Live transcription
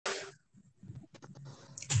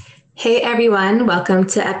Hey everyone, welcome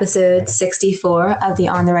to episode 64 of the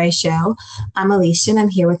On the Rise show. I'm Alicia and I'm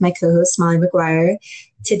here with my co host Molly McGuire.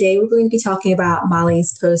 Today we're going to be talking about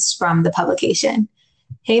Molly's post from the publication.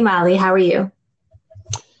 Hey Molly, how are you?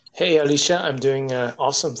 Hey Alicia, I'm doing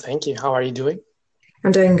awesome. Thank you. How are you doing?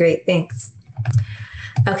 I'm doing great, thanks.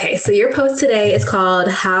 Okay, so your post today is called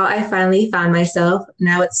How I Finally Found Myself.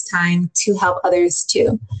 Now it's time to help others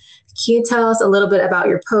too. Can you tell us a little bit about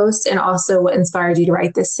your post and also what inspired you to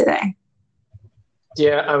write this today?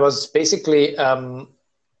 Yeah, I was basically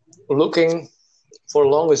looking for the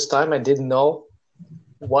longest time. I didn't know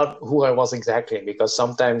who I was exactly, because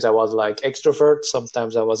sometimes I was like extrovert,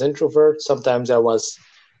 sometimes I was introvert, sometimes I was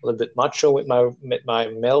a little bit macho with my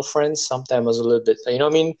male friends, sometimes I was a little bit,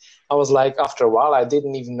 I was like, after a while, I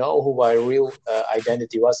didn't even know who my real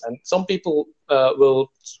identity was. And some people will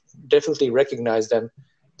definitely recognize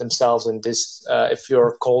themselves in this, if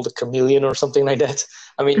you're called a chameleon or something like that.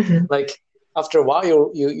 Like after a while,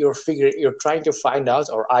 you're trying to find out,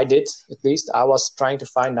 or I did at least. I was trying to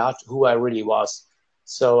find out who I really was.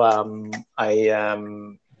 So I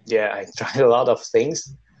tried a lot of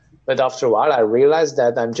things, but after a while, I realized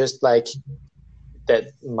that I'm just like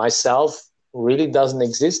that. Myself really doesn't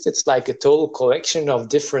exist. It's like a total collection of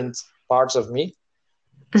different parts of me.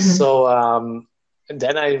 So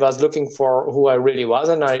then I was looking for who I really was,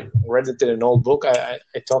 and I read it in an old book. I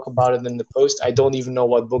talk about it in the post. I don't even know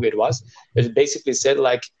what book it was. It basically said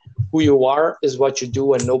like, who you are is what you do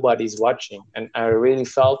when nobody's watching. And I really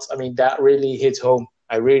felt, that really hit home.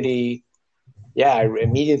 I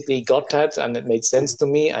immediately got that, and it made sense to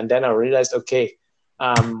me. And then I realized, okay,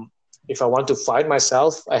 if I want to find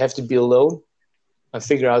myself, I have to be alone and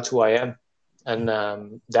figure out who I am. And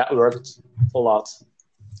that worked a lot.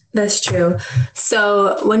 That's true.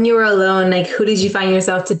 So when you were alone, like who did you find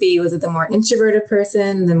yourself to be? Was it the more introverted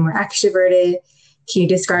person, the more extroverted? Can you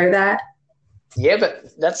describe that? Yeah,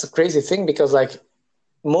 but that's a crazy thing, because like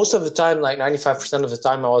most of the time, like 95% of the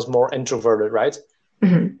time, I was more introverted, right?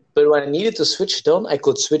 Mm-hmm. But when I needed to switch it on, I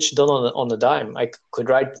could switch it on a dime. I could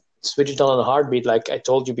switch it on a heartbeat, like I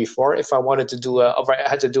told you before. If I wanted to if I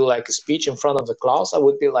had to do like a speech in front of the class, I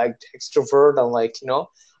would be like extrovert and like,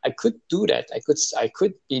 I could do that. I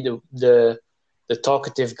could be the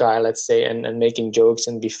talkative guy, let's say, and making jokes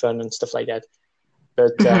and be fun and stuff like that.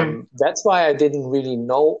 But that's why I didn't really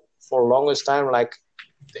know for longest time, like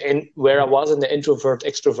where I was in the introvert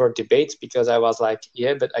extrovert debate, because I was like,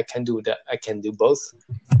 yeah, but I can do that. I can do both.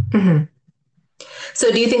 Mm-hmm.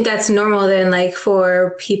 So do you think that's normal then, like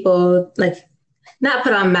for people, like not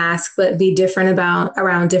put on masks, but be different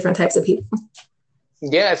around different types of people?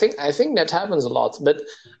 Yeah, I think that happens a lot. But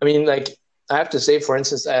like I have to say, for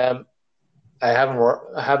instance, I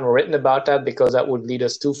haven't written about that because that would lead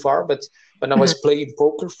us too far. But when I was playing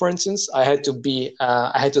poker, for instance, I had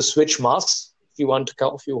to switch masks,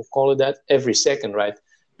 if you call it that, every second, right?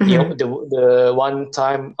 Mm-hmm. The one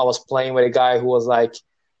time I was playing with a guy who was like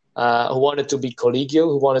who wanted to be collegial,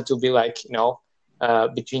 who wanted to be like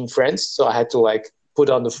between friends, so I had to like put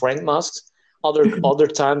on the friend masks. Other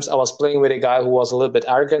times I was playing with a guy who was a little bit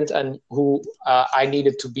arrogant and who I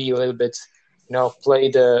needed to be a little bit, play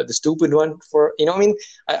the stupid one for,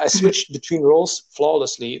 I switched between roles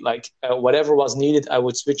flawlessly. Like whatever was needed, I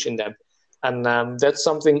would switch in them. And that's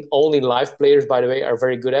something only live players, by the way, are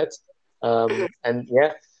very good at.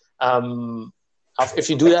 If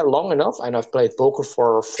you do that long enough, and I've played poker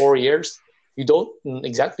for 4 years, you don't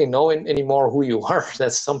exactly know anymore who you are.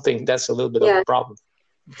 That's a little bit of a problem,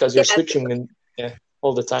 because you're switching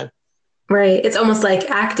all the time. Right. It's almost like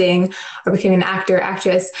acting or becoming an actor,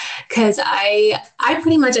 actress. Because I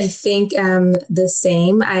pretty much, I think, am the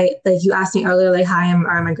same. I like you asked me earlier, like, hi, I'm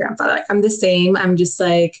my grandfather. Like, I'm the same. I'm just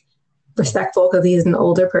like respectful because he's an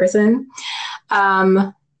older person.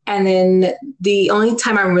 And then the only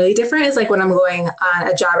time I'm really different is like when I'm going on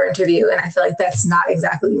a job interview, and I feel like that's not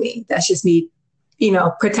exactly me. That's just me,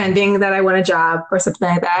 pretending that I want a job or something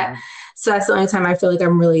like that. Mm-hmm. So that's the only time I feel like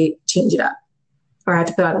I'm really change it up, or I have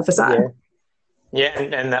to put on a facade. Yeah,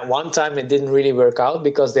 and that one time it didn't really work out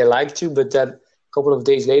because they liked you, but then a couple of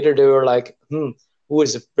days later they were like,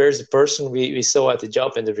 where's the person we saw at the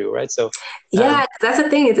job interview, right? So yeah, that's the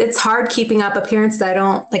thing. It's hard keeping up appearances.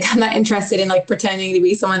 I'm not interested in like pretending to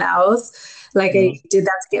be someone else. Like I did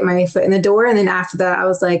that to get my foot in the door, and then after that, I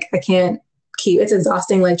was like, I can't keep. It's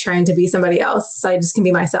exhausting, like trying to be somebody else. So I just can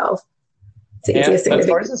be myself. It's the easiest thing to do.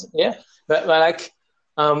 For instance, but like,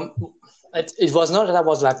 it was not that I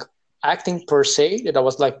was like acting per se, that I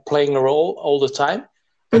was like playing a role all the time,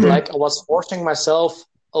 but like I was forcing myself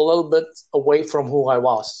a little bit away from who I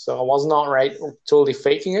was. So I was not totally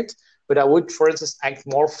faking it, but I would, for instance, act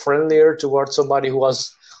more friendlier towards somebody who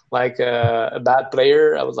was like a bad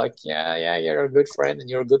player, I was like, yeah, you're a good friend and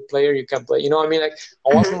you're a good player. You can play. You know what I mean? Like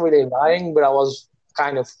I wasn't really lying, but I was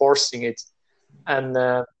kind of forcing it. And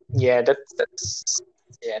yeah, that's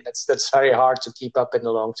very hard to keep up in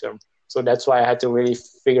the long term. So that's why I had to really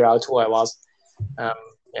figure out who I was. Um,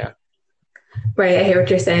 yeah. Right. I hear what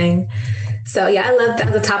you're saying. So yeah, I love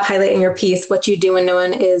that the top highlight in your piece. What you do when no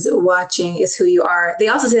one is watching is who you are. They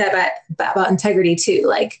also say that about integrity too.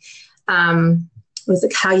 Like, was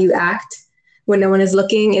like how you act when no one is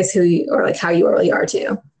looking is who you, or like how you really are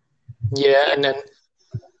too. Yeah, and then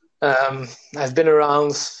I've been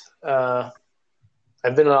around.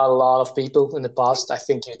 I've been around a lot of people in the past. I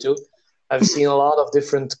think you too. I've seen a lot of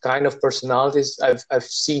different kind of personalities. I've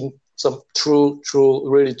seen some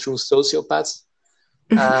really true sociopaths.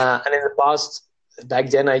 And in the past, back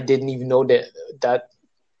then, I didn't even know that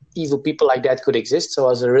evil people like that could exist. So I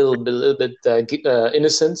was a little bit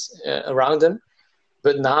innocent around them.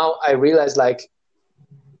 But now I realize like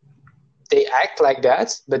they act like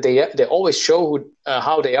that, but they always show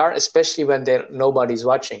how they are, especially when nobody's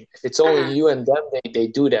watching. If it's only you and them, they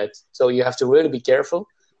do that. So you have to really be careful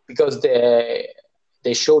because they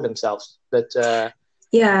show themselves. But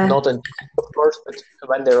yeah, not in, of course, but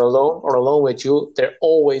when they're alone or alone with you, they're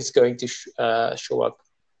always going to show up.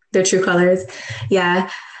 Their true colors. Yeah.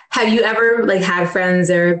 Have you ever like had friends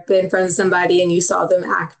or been friends with somebody and you saw them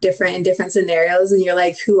act different in different scenarios and you're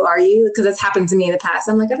like, who are you? Because that's happened to me in the past.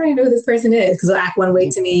 I'm like, I don't even know who this person is because they'll act one way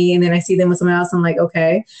to me and then I see them with someone else. I'm like,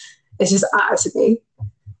 okay, it's just odd to me.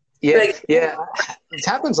 Yeah, like, yeah, it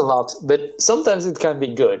happens a lot, but sometimes it can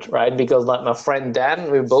be good, right? Because like my friend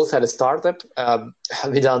Dan, we both had a startup.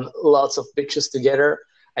 We done lots of pitches together,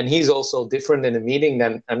 and he's also different in a meeting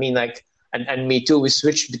than I mean, like, and me too. We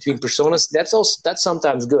switch between personas. That's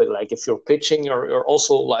sometimes good. Like if you're pitching, you're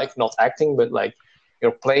also like not acting, but like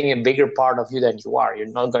you're playing a bigger part of you than you are. You're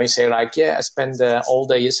not going to say like, yeah, I spent all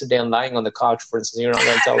day yesterday and lying on the couch, for instance. You're not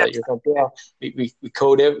going to tell that. You're going to, yeah, we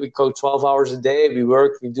code 12 hours a day. We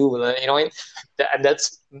work, we do, you know, and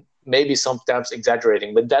that's maybe sometimes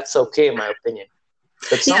exaggerating, but that's okay in my opinion.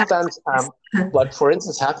 But sometimes what, for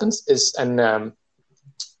instance, happens is, and I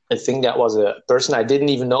think that was a person I didn't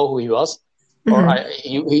even know who he was. Or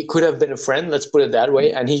he could have been a friend, let's put it that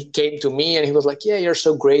way. And he came to me and he was like, yeah, you're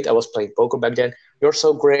so great. I was playing poker back then. You're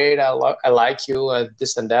so great. I like you,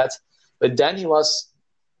 this and that. But then he was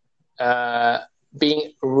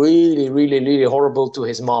being really, really, really horrible to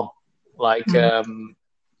his mom. Like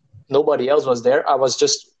nobody else was there. I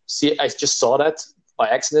just saw that by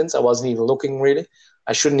accident. I wasn't even looking really.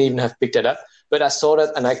 I shouldn't even have picked it up. But I saw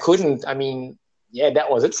that and I couldn't, I mean, yeah,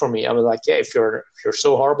 that was it for me. I was like, yeah, if you're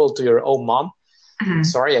so horrible to your own mom,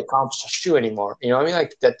 sorry, I can't trust you anymore. You know what I mean?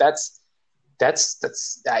 Like that's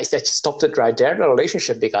I just stopped it right there, the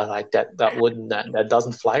relationship, because like that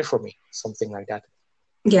doesn't fly for me. Something like that.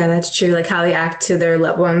 Yeah, that's true. Like how they act to their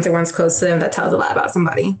loved ones or ones close to them, that tells a lot about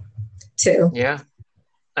somebody too. Yeah.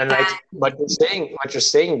 And like what you're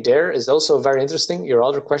saying there is also very interesting. Your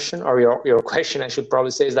other question, or your question, I should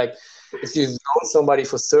probably say, is like, if you've known somebody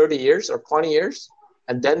for 30 years or 20 years,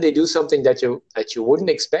 and then they do something that you wouldn't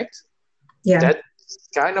expect, that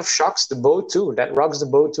kind of shocks the boat too. That rocks the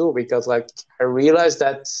boat too, because like I realized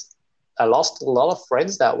that I lost a lot of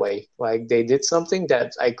friends that way. Like they did something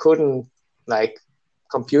that I couldn't like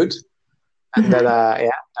compute, and that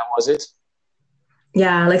was it.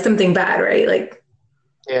 Yeah, like something bad, right? Like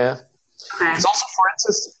yeah. Okay. It's also, for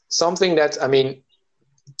instance, something that I mean.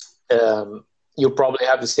 You probably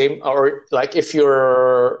have the same, or like if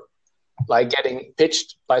you're like getting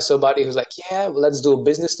pitched by somebody who's like, yeah, well, let's do a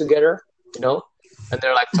business together, you know, and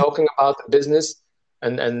they're like talking about the business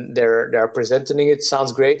and they're presenting it,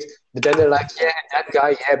 sounds great, but then they're like, yeah, that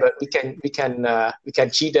guy, yeah, but we can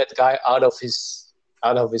cheat that guy out of his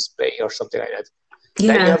pay or something like that.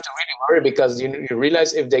 Yeah. Then you have to really worry, because you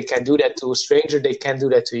realize if they can do that to a stranger, they can do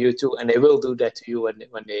that to you too, and they will do that to you when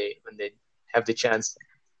they have the chance.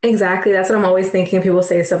 Exactly. That's what I'm always thinking. People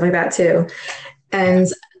say stuff like that too.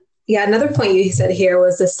 And yeah, another point you said here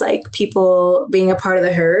was this, like, people being a part of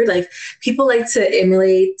the herd. Like, people like to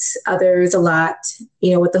emulate others a lot,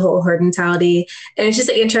 you know, with the whole herd mentality. And it's just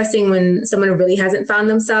like, interesting when someone really hasn't found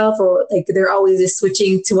themselves, or like they're always just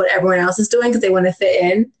switching to what everyone else is doing because they want to fit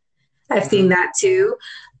in. I've seen that too.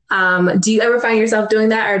 Do you ever find yourself doing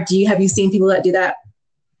that, or have you seen people that do that?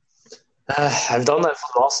 I've done that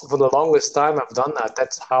for the longest time. I've done that.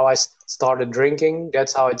 That's how I started drinking.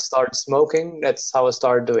 That's how I started smoking. That's how I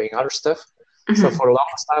started doing other stuff. So for the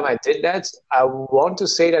longest time, I did that. I want to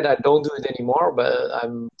say that I don't do it anymore, but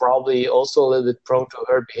I'm probably also a little bit prone to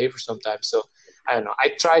herd behavior sometimes. So I don't know.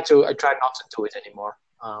 I try not to do it anymore.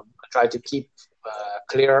 I try to keep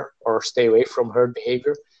clear or stay away from herd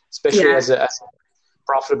behavior, especially as a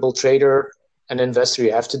profitable trader and investor.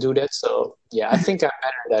 You have to do that. So yeah, I think I'm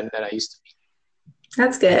better than I used to be.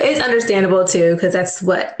 That's good. It's understandable too, because that's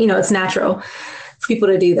what, it's natural for people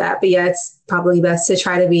to do that. But yeah, it's probably best to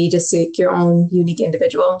try to be just like your own unique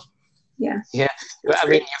individual. Yeah. Yeah. I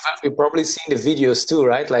mean, you've probably seen the videos too,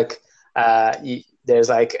 right? Like there's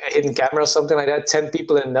like a hidden camera or something like that, 10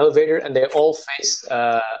 people in an elevator, and they all face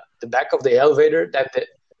the back of the elevator, that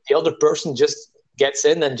the other person just gets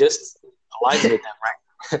in and just aligns with them,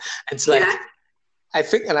 right? It's like, I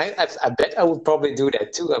think, and I bet I would probably do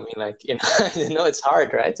that too. I mean, like, it's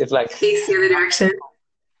hard, right? If like face the other direction.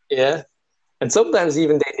 Yeah. And sometimes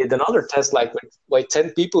even they did another test, like with like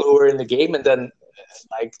 10 people who were in the game, and then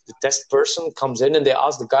like the test person comes in and they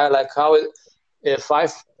ask the guy like, how is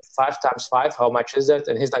 5 times 5, how much is that?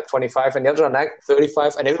 And he's like 25, and the other one like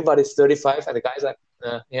 35, and everybody's 35, and the guy's like,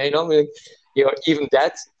 even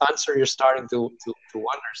that answer you're starting to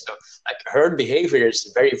wonder. So like herd behavior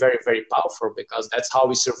is very, very, very powerful, because that's how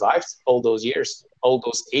we survived all those years, all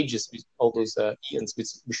those ages, all those eons, which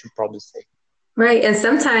we should probably say. Right. And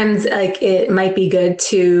sometimes like it might be good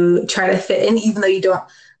to try to fit in, even though you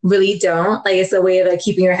don't. Like it's a way of like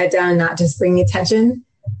keeping your head down and not just bringing attention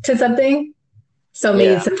to something. So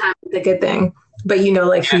maybe sometimes it's a good thing, but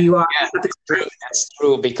like who you are. Yeah, that's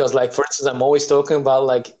true. Because like, for instance, I'm always talking about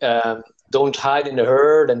like, don't hide in the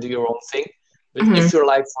herd and do your own thing. But if you're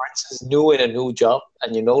like, for instance, new in a new job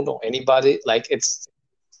and you don't know anybody, like it's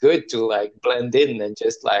good to like blend in and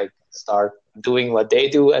just like start doing what they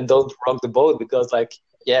do and don't rock the boat, because like,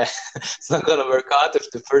 it's not going to work out if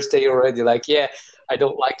the first day you're already like, I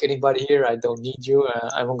don't like anybody here. I don't need you.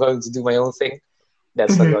 I'm going to do my own thing.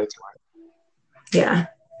 That's not going to work. Yeah.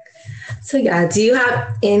 So do you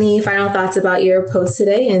have any final thoughts about your post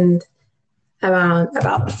today and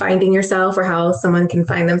about finding yourself, or how someone can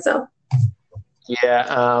find themselves?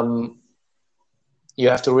 Yeah. You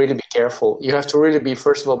have to really be careful. You have to really be,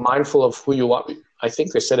 first of all, mindful of who you are. I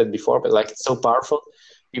think I said it before, but like, it's so powerful.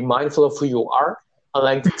 Be mindful of who you are. And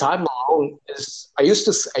like, the time alone is, I used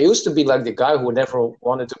to be like the guy who never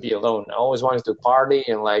wanted to be alone. I always wanted to party,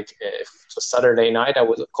 and like if it was Saturday night, I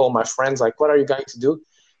would call my friends like, what are you going to do?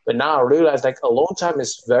 But now I realize like alone time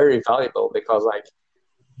is very valuable, because like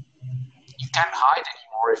you can't hide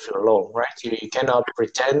anymore if you're alone, right? You cannot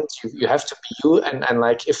pretend. You have to be you, and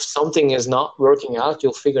like if something is not working out,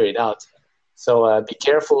 you'll figure it out. So be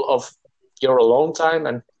careful of your alone time,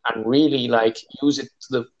 and really like use it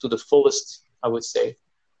to the fullest, I would say.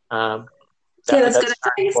 That's good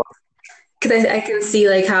advice. Because I can see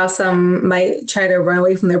like how some might try to run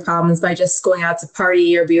away from their problems by just going out to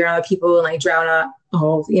party or be around other people and like drown out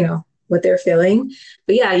all, what they're feeling.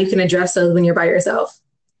 But you can address those when you're by yourself.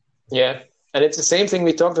 Yeah. And it's the same thing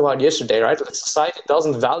we talked about yesterday, right? Like society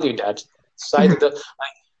doesn't value that. Society does,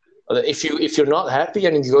 like, if you're not happy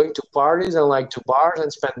and you're going to parties and like to bars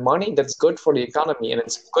and spend money, that's good for the economy, and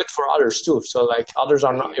it's good for others too. So like, others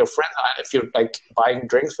are not your friends. If you're like buying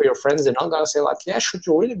drinks for your friends, they're not gonna say like, should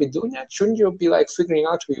you really be doing that? Shouldn't you be like figuring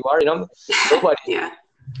out who you are? Nobody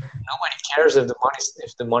cares if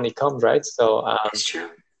the money comes, right? So that's true.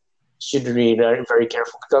 Should be very, very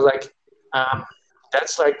careful, because like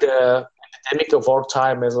that's like the epidemic of our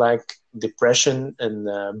time is like depression and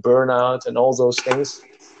burnout and all those things.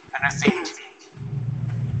 And I think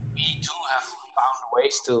we do have found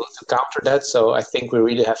ways to counter that. So I think we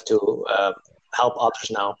really have to help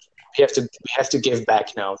others now. We have to give back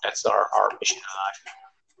now. That's our mission in life.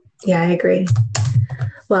 Yeah, I agree.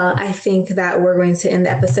 Well, I think that we're going to end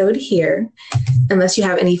the episode here, unless you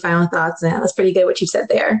have any final thoughts. Now, that's pretty good what you said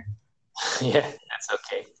there. Yeah, that's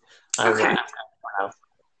okay. Okay.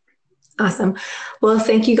 Awesome. Well,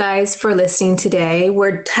 thank you guys for listening today.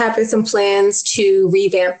 We're having some plans to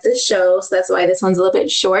revamp this show, so that's why this one's a little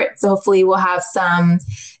bit short. So hopefully we'll have some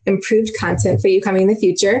improved content for you coming in the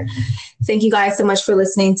future. Thank you guys so much for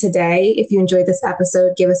listening today. If you enjoyed this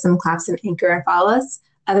episode, give us some claps and Anchor and follow us.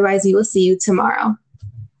 Otherwise, we will see you tomorrow.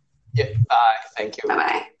 Yeah. Bye. Thank you.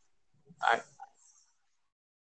 Bye-bye. Bye.